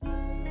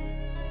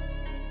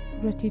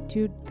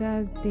Gratitude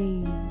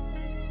Thursdays.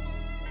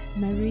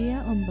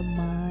 Maria on the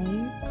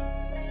mic.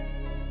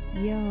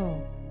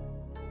 Yo.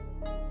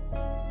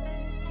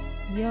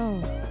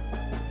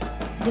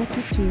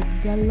 Gratitude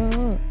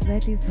galore.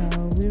 That is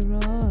how we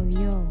roll.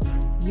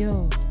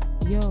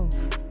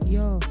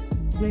 Yo.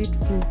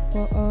 Grateful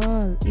for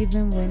all,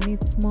 even when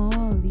it's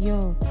small.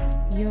 Yo.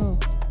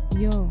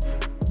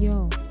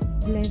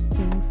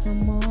 Blessings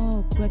some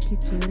more.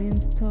 Gratitude in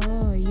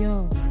store.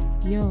 Yo.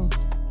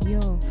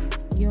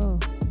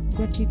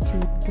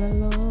 Gratitude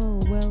galore.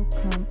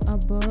 Welcome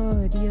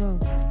aboard.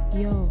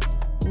 Yo.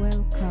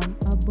 Welcome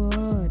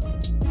aboard.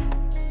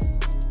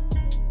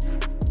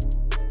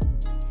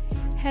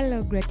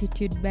 Hello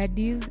gratitude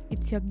buddies,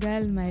 it's your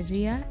girl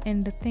Maria,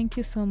 and thank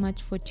you so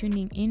much for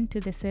tuning in to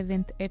the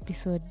 7th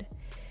episode.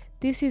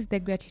 This is the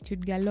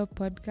Gratitude Galore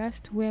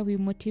podcast where we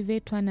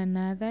motivate one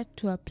another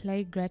to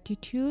apply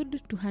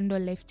gratitude to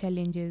handle life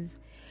challenges.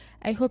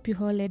 I hope you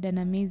all had an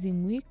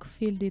amazing week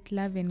filled with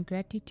love and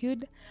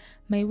gratitude.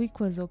 My week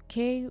was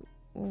okay.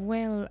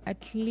 Well,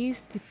 at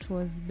least it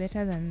was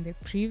better than the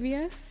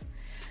previous.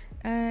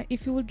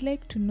 If you would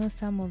like to know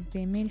some of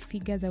the male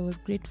figures I was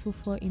grateful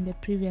for in the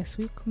previous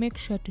week, make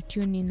sure to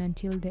tune in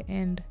until the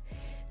end.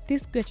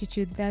 This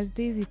Gratitude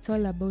Thursdays, it's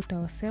all about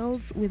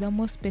ourselves with a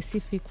more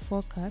specific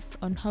focus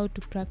on how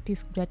to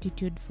practice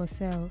gratitude for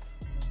self.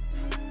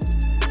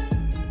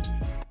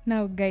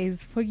 Now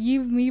guys,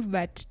 forgive me,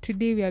 but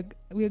today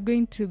we are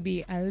going to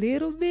be a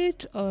little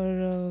bit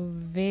or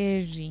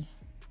very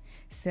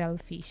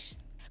selfish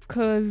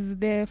because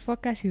the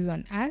focus is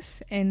on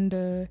us, and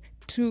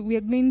we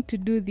are going to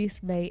do this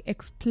by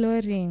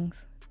exploring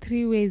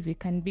 3 ways we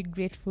can be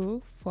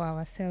grateful for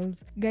ourselves.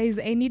 Guys,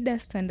 I need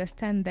us to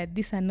understand that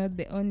these are not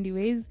the only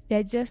ways. They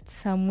are just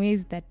some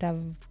ways that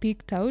I've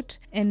picked out,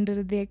 and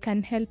they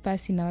can help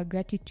us in our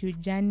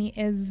gratitude journey,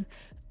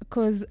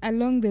 because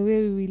along the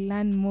way we will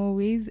learn more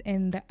ways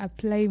and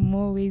apply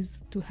more ways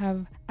to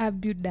have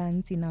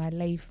abundance in our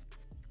life.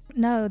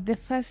 Now, the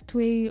first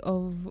way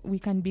we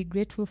can be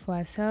grateful for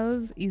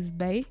ourselves is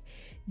by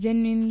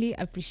genuinely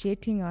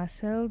appreciating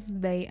ourselves,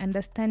 by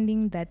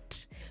understanding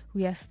that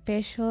we are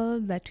special,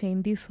 that we're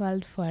in this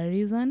world for a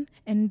reason,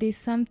 and there's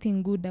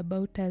something good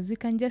about us. We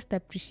can just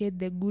appreciate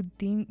the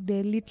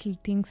little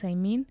things,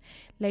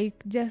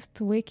 like just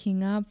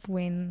waking up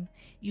when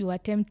you are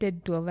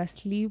tempted to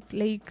oversleep,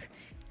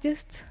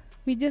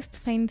 we just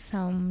find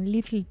some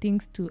little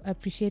things to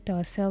appreciate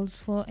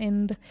ourselves for,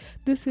 and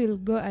this will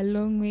go a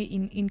long way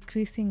in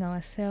increasing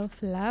our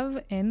self-love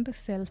and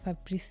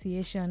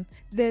self-appreciation.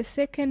 The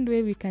second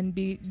way we can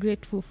be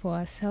grateful for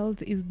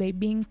ourselves is by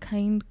being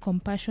kind,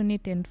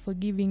 compassionate, and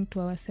forgiving to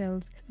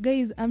ourselves.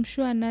 Guys, I'm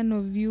sure none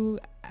of you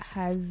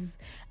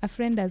a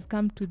friend has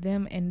come to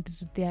them and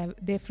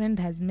their friend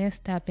has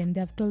messed up, and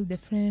they've told the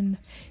friend,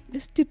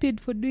 "You're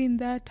stupid for doing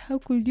that. How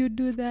could you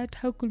do that?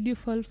 How could you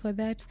fall for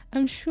that?"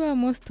 I'm sure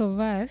most of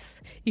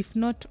us, if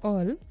not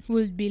all,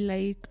 will be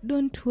like,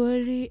 "Don't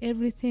worry,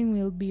 everything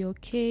will be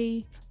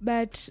okay."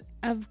 But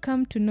I've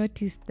come to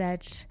notice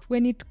that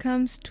when it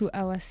comes to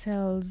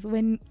ourselves,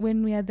 when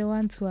we are the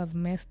ones who have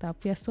messed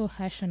up, we are so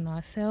harsh on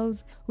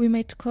ourselves. We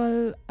might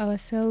call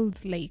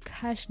ourselves like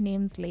harsh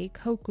names like,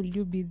 "How could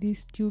you be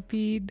this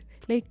stupid?"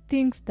 Like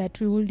things that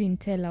we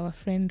wouldn't tell our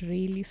friend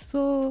really.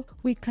 So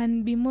we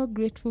can be more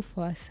grateful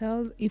for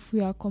ourselves if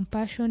we are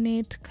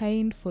compassionate,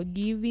 kind,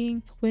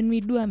 forgiving. When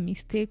we do a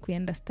mistake, we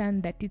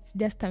understand that it's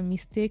just a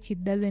mistake.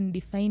 It doesn't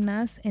define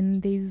us,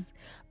 and there's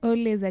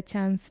always a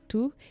chance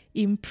to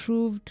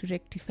improve, to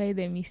rectify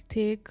the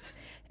mistake.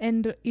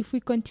 And if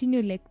we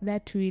continue like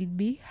that, we'll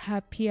be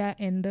happier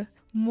and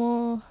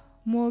more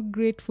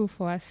grateful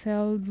for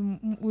ourselves.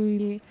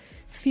 We'll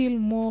feel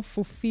more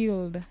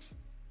fulfilled.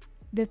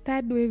 The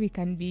third way we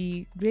can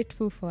be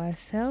grateful for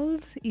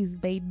ourselves is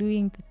by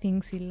doing the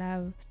things we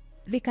love.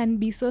 They can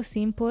be so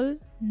simple.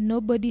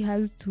 Nobody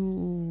has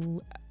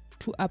to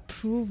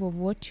approve of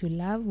what you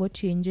love,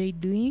 what you enjoy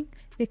doing.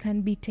 They can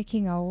be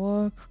taking a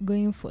walk,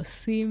 going for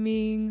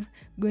swimming,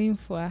 going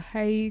for a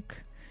hike.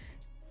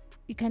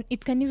 It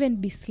can even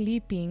be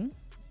sleeping.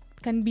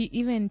 It can be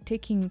even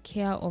taking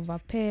care of a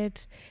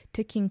pet,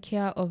 taking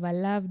care of a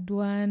loved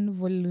one,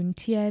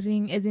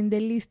 volunteering, as in the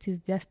list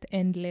is just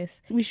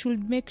endless. We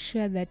should make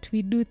sure that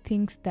we do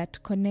things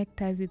that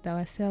connect us with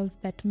ourselves,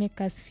 that make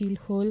us feel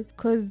whole,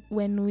 because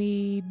when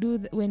we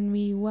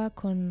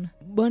work on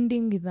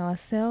bonding with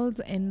ourselves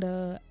and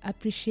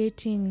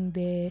appreciating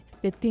the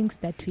things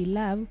that we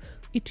love,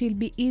 it will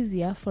be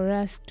easier for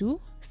us to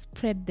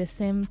spread the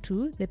same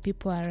to the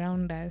people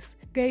around us.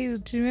 Guys,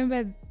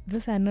 remember,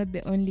 those are not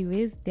the only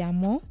ways. There are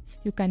more.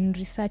 You can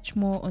research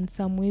more on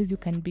some ways you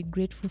can be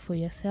grateful for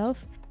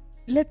yourself.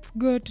 Let's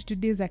go to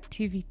today's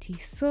activity.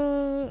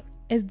 So,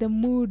 as the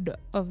mood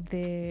of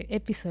the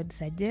episode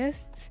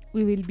suggests,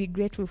 we will be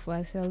grateful for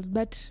ourselves.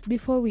 But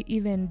before we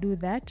even do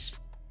that,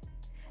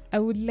 I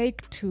would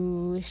like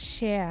to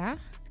share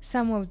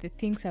some of the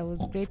things I was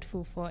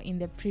grateful for in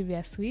the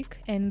previous week.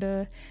 And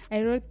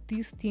I wrote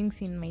these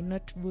things in my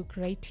notebook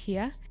right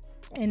here.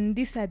 And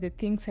these are the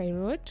things I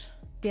wrote.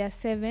 There are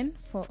 7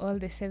 for all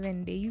the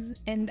 7 days,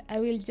 and I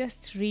will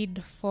just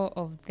read 4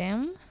 of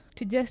them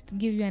to just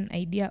give you an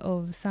idea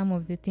of some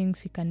of the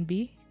things you can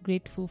be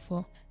grateful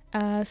for.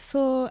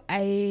 So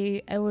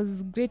I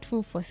was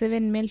grateful for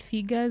 7 male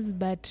figures,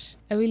 but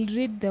I will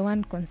read the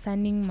one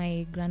concerning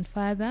my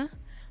grandfather,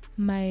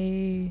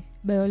 my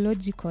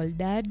biological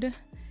dad,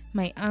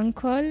 my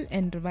uncle,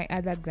 and my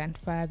other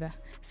grandfather.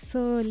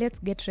 So let's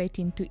get right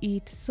into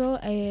it. So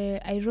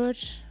I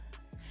wrote,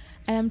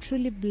 I am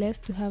truly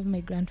blessed to have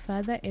my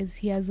grandfather, as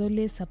he has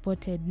always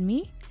supported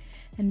me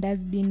and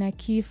has been a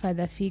key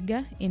father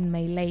figure in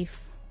my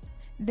life.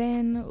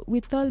 Then,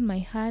 with all my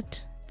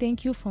heart,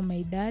 thank you for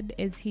my dad,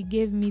 as he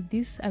gave me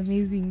these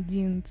amazing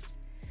genes.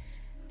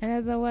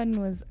 Another one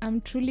was,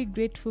 I'm truly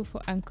grateful for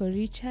Uncle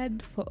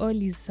Richard for all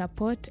his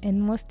support,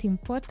 and most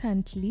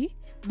importantly,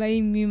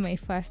 buying me my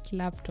first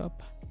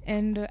laptop.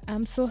 And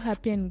I'm so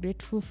happy and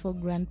grateful for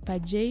Grandpa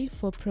Jay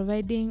for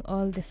providing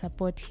all the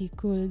support he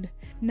could.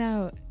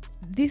 Now,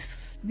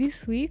 this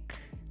week,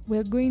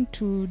 we're going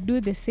to do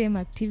the same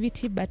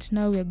activity, but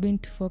now we're going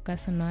to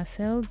focus on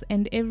ourselves,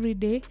 and every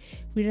day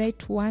we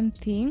write one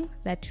thing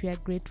that we are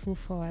grateful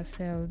for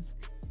ourselves.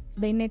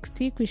 By next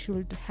week we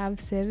should have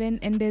 7,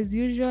 and as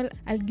usual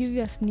I'll give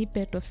you a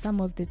snippet of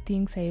some of the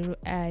things I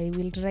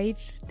will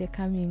write the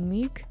coming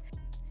week.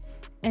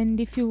 And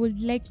if you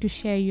would like to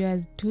share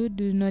yours too,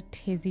 do not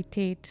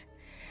hesitate.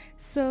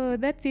 So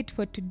that's it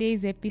for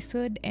today's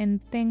episode, and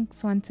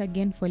thanks once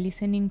again for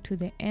listening to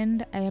the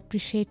end. I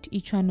appreciate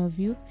each one of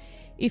you.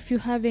 If you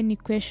have any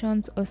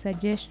questions or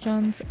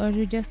suggestions, or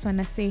you just want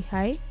to say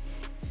hi,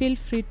 feel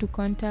free to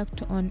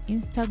contact on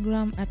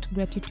Instagram at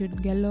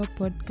Gratitude Galore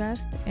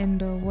Podcast, and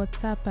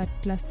WhatsApp at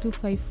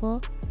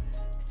 +254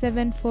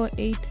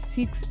 748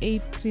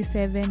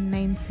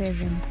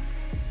 683797.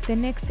 The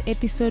next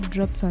episode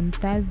drops on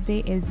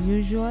Thursday as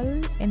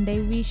usual, and I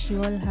wish you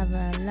all have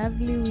a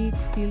lovely week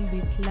filled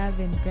with love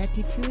and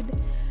gratitude.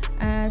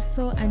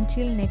 So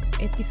until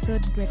next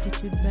episode,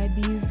 Gratitude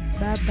Buddies,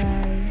 bye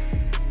bye.